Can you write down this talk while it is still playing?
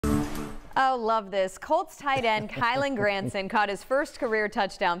Oh, love this. Colts tight end Kylen Granson caught his first career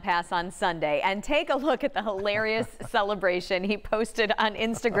touchdown pass on Sunday. And take a look at the hilarious celebration he posted on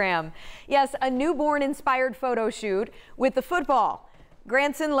Instagram. Yes, a newborn-inspired photo shoot with the football.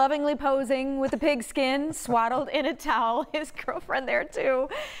 Granson lovingly posing with a pigskin, swaddled in a towel. His girlfriend there, too.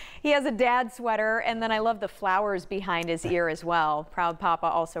 He has a dad sweater, and then I love the flowers behind his ear as well. Proud Papa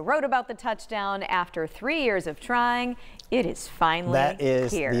also wrote about the touchdown. After 3 years of trying, it is finally here. That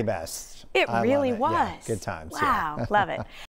is the best. It really was. Yeah, good times. Wow, yeah. Love it.